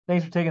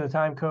Thanks for taking the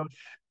time, Coach.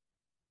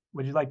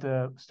 Would you like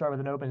to start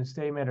with an open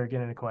statement or get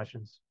into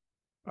questions?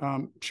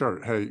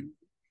 Sure. Hey,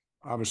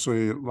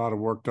 obviously a lot of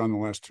work done the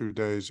last 2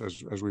 days,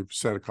 as we've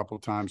said a couple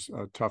of times,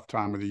 a tough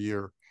time of the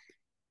year.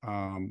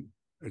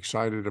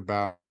 Excited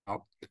about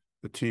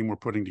the team we're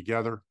putting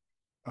together.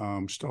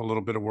 Still a little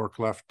bit of work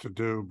left to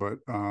do, but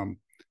I'm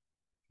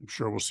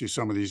sure we'll see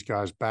some of these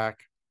guys back.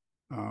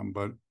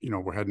 But,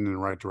 we're heading in the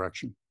right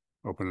direction.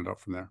 Open it up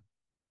from there.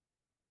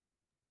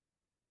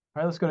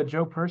 All right, let's go to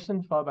Joe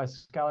Person, followed by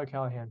Skylar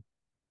Callahan.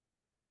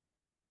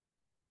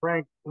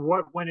 Frank,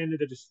 what went into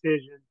the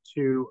decision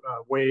to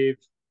waive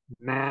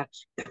Matt,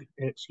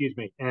 excuse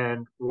me,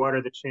 and what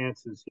are the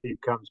chances he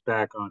comes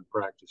back on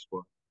practice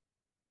squad?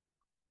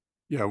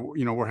 Yeah,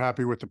 we're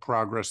happy with the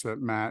progress that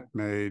Matt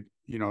made.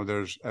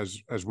 There's,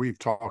 as we've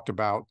talked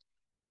about,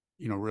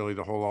 really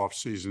the whole off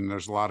season,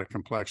 there's a lot of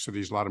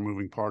complexities, a lot of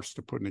moving parts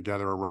to putting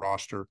together a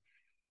roster,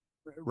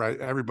 right?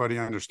 Everybody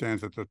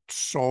understands that the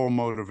sole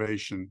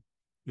motivation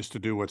is to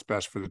do what's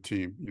best for the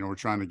team. We're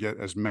trying to get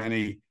as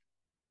many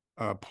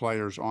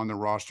players on the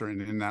roster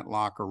and in that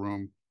locker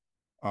room,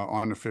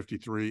 on the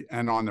 53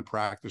 and on the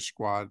practice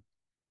squad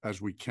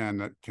as we can,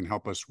 that can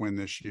help us win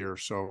this year.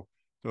 So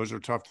those are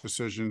tough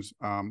decisions.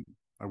 I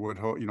would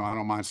hope, I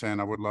don't mind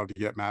saying I would love to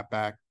get Matt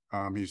back.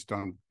 We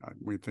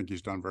think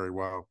he's done very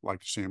well.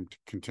 Like to see him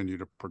continue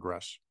to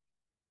progress.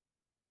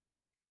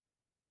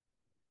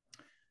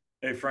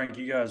 Hey, Frank,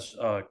 you guys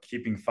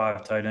keeping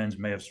five tight ends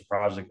may have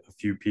surprised a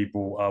few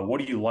people. What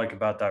do you like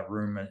about that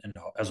room and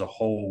as a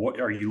whole? What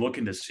are you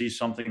looking to see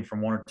something from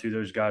one or two of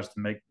those guys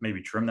to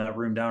maybe trim that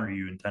room down, or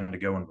you intend to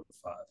go in with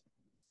five?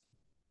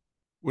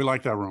 We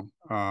like that room.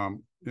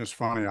 It's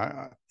funny.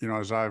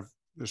 As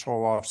this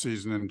whole off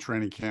season and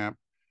training camp,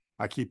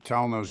 I keep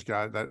telling those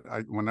guys that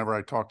whenever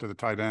I talk to the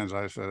tight ends,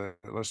 I said,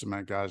 listen,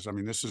 man, guys, I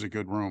mean, this is a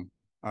good room.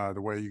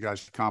 The way you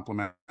guys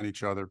complement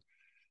each other.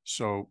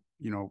 So,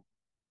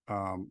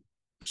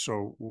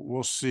 so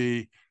we'll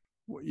see.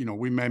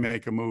 We may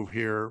make a move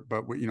here,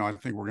 but I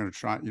think we're going to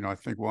try. I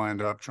think we'll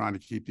end up trying to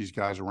keep these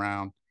guys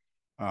around.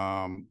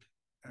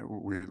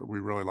 We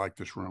really like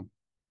this room.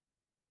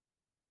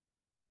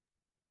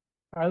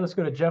 All right, let's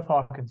go to Jeff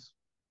Hawkins.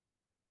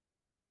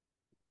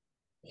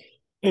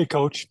 Hey,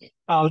 Coach.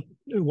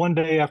 One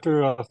day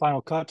after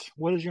final cut,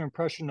 what is your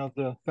impression of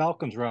the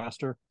Falcons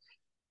roster?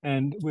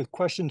 And with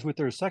questions with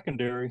their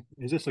secondary,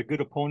 is this a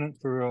good opponent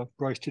for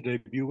Bryce to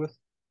debut with?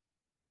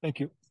 Thank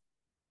you.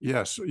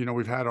 Yes,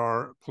 we've had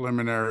our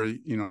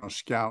preliminary,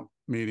 scout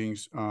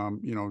meetings,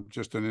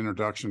 just an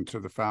introduction to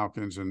the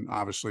Falcons, and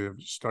obviously have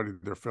studied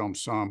their film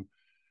some,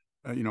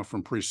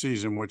 from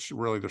preseason, which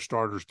really the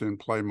starters didn't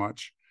play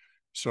much.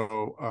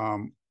 So,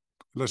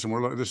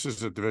 listen, this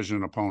is a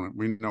division opponent.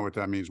 We know what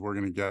that means. We're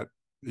going to get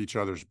each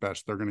other's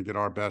best. They're going to get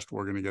our best.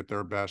 We're going to get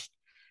their best.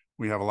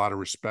 We have a lot of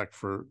respect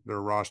for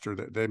their roster.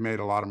 That they made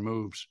a lot of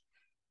moves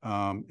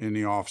in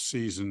the off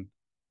season.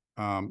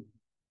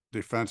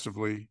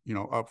 Defensively,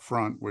 up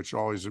front, which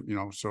always,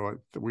 so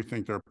we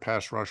think their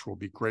pass rush will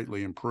be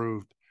greatly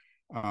improved,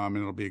 and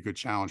it'll be a good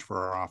challenge for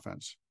our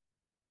offense.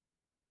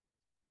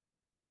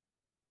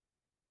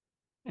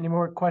 Any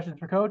more questions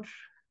for Coach?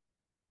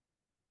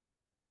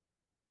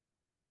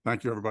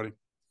 Thank you, everybody.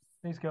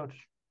 Thanks, Coach.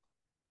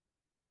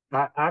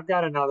 I've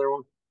got another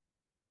one.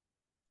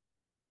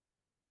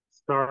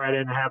 Sorry, I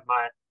didn't have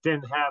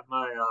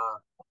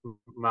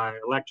my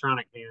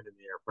electronic hand in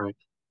the air, Frank.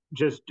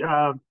 Just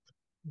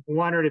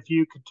wondered if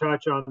you could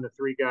touch on the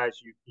three guys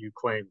you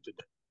claimed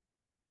today.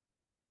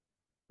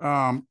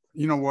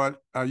 You know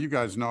what? You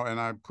guys know, and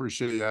I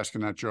appreciate you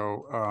asking that,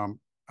 Joe.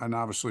 And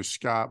obviously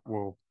Scott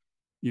will,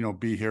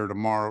 be here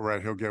tomorrow,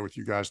 right? He'll get with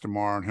you guys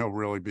tomorrow, and he'll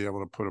really be able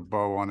to put a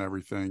bow on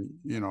everything.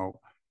 We'll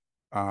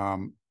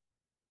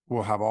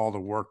have all the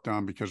work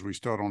done because we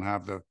still don't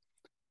have the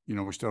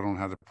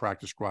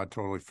practice squad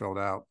totally filled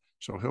out.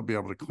 So he'll be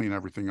able to clean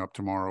everything up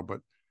tomorrow.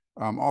 But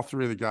all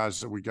three of the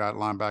guys that we got,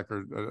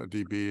 linebacker, a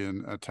DB,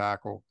 and a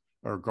tackle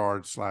or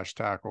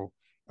guard/tackle,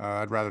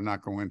 I'd rather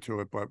not go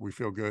into it, but we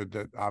feel good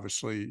that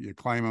obviously you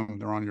claim them,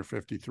 they're on your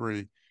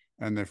 53,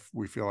 and if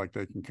we feel like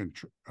they can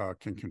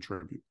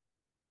contribute.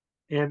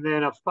 And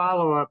then a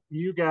follow-up,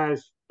 you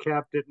guys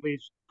kept, at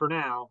least for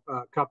now,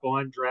 a couple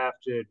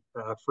undrafted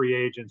free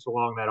agents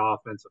along that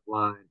offensive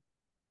line.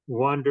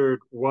 Wondered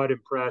what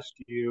impressed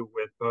you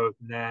with both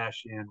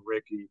Nash and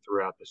Ricky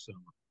throughout the summer.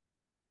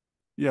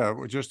 Yeah,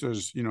 just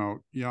as,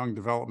 young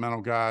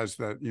developmental guys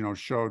that,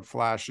 showed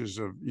flashes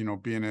of,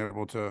 being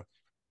able to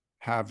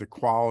have the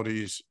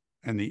qualities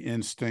and the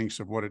instincts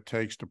of what it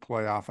takes to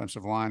play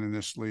offensive line in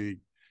this league.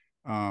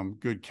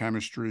 Good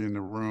chemistry in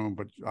the room,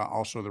 but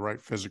also the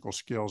right physical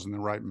skills and the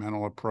right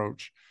mental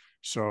approach.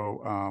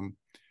 So,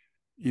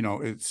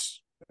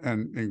 it's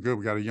and good.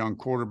 We got a young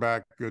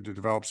quarterback. Good to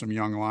develop some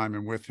young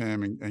linemen with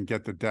him and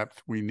get the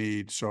depth we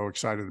need. So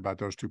excited about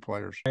those two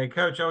players. Hey,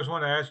 Coach, I just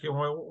want to ask you,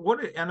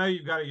 I know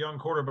you've got a young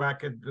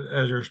quarterback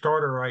as your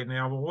starter right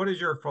now, but what is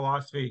your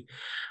philosophy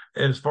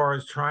as far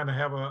as trying to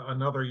have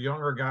another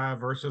younger guy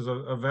versus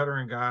a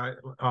veteran guy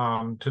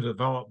to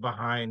develop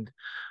behind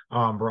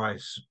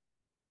Bryce?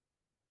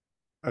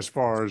 As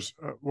far as,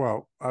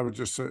 well, I would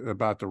just say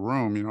about the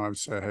room, I would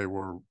say, hey,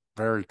 we're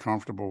very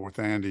comfortable with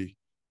Andy,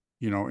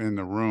 in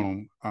the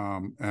room,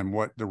 and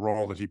what the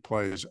role that he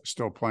plays,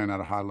 still playing at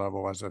a high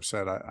level. As I've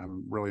said,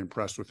 I'm really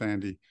impressed with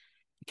Andy.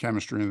 The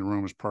chemistry in the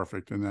room is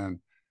perfect. And then,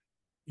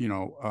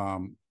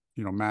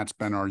 Matt's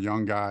been our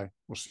young guy.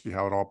 We'll see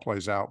how it all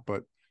plays out,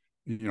 but,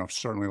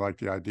 certainly like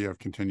the idea of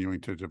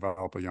continuing to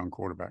develop a young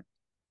quarterback.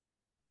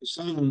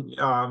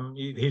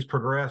 He's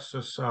progressed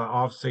this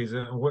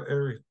offseason. What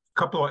are a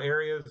couple of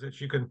areas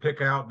that you can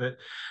pick out that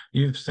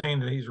you've seen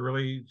that he's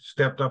really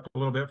stepped up a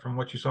little bit from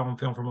what you saw on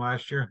film from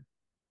last year?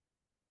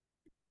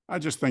 I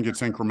just think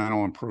it's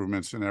incremental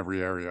improvements in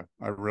every area.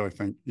 I really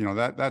think,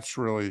 that's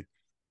really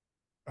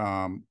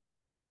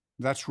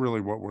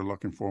what we're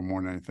looking for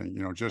more than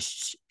anything,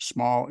 just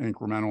small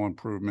incremental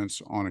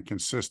improvements on a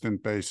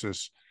consistent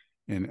basis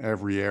in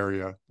every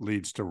area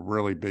leads to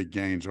really big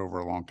gains over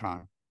a long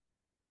time.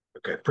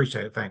 Okay.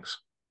 Appreciate it. Thanks.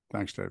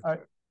 Thanks, Dave. All right,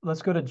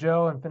 let's go to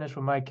Joe and finish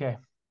with Mike K.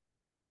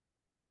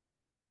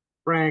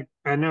 Frank,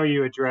 I know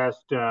you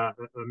addressed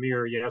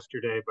Amir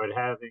yesterday, but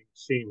having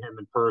seen him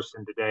in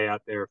person today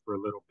out there for a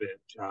little bit,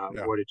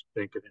 Yeah. what did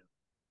you think of him?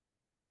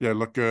 Yeah,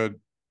 looked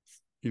good.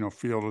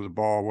 Fielded the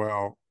ball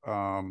well,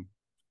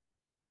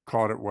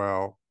 caught it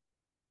well.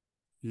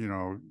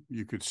 You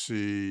could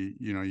see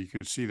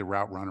the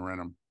route runner in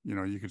him.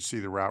 You could see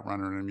the route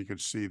runner in him. You could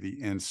see the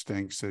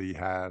instincts that he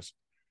has.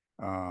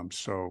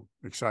 So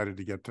excited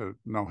to get to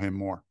know him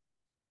more.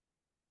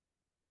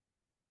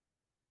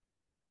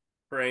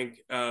 Frank,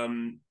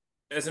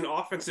 as an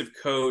offensive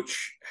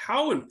coach,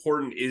 how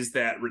important is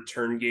that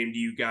return game to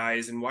you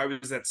guys, and why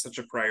was that such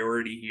a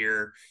priority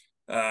here?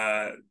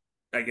 I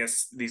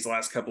guess these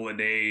last couple of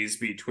days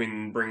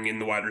between bringing in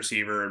the wide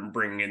receiver and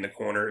bringing in the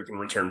corner who can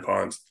return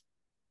punts.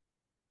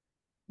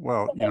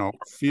 Well,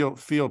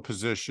 field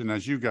position,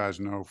 as you guys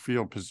know,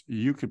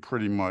 you could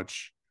pretty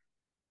much,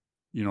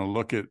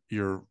 look at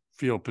your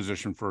field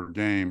position for a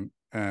game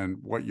and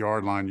what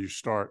yard line you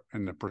start,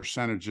 and the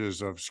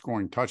percentages of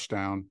scoring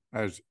touchdown,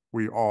 as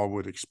we all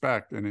would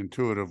expect and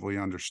intuitively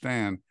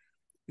understand,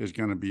 is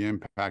going to be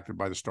impacted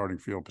by the starting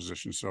field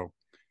position. So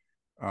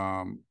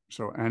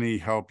any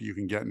help you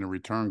can get in the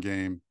return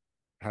game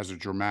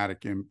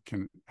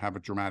can have a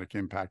dramatic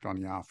impact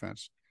on the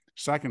offense.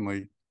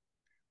 Secondly,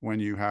 when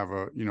you have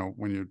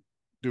when you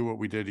do what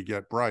we did to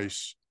get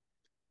Bryce,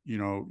 you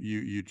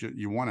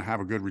want to have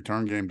a good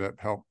return game that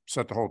help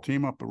set the whole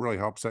team up, but really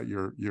help set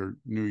your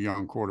new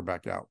young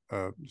quarterback out.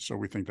 So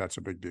we think that's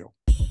a big deal.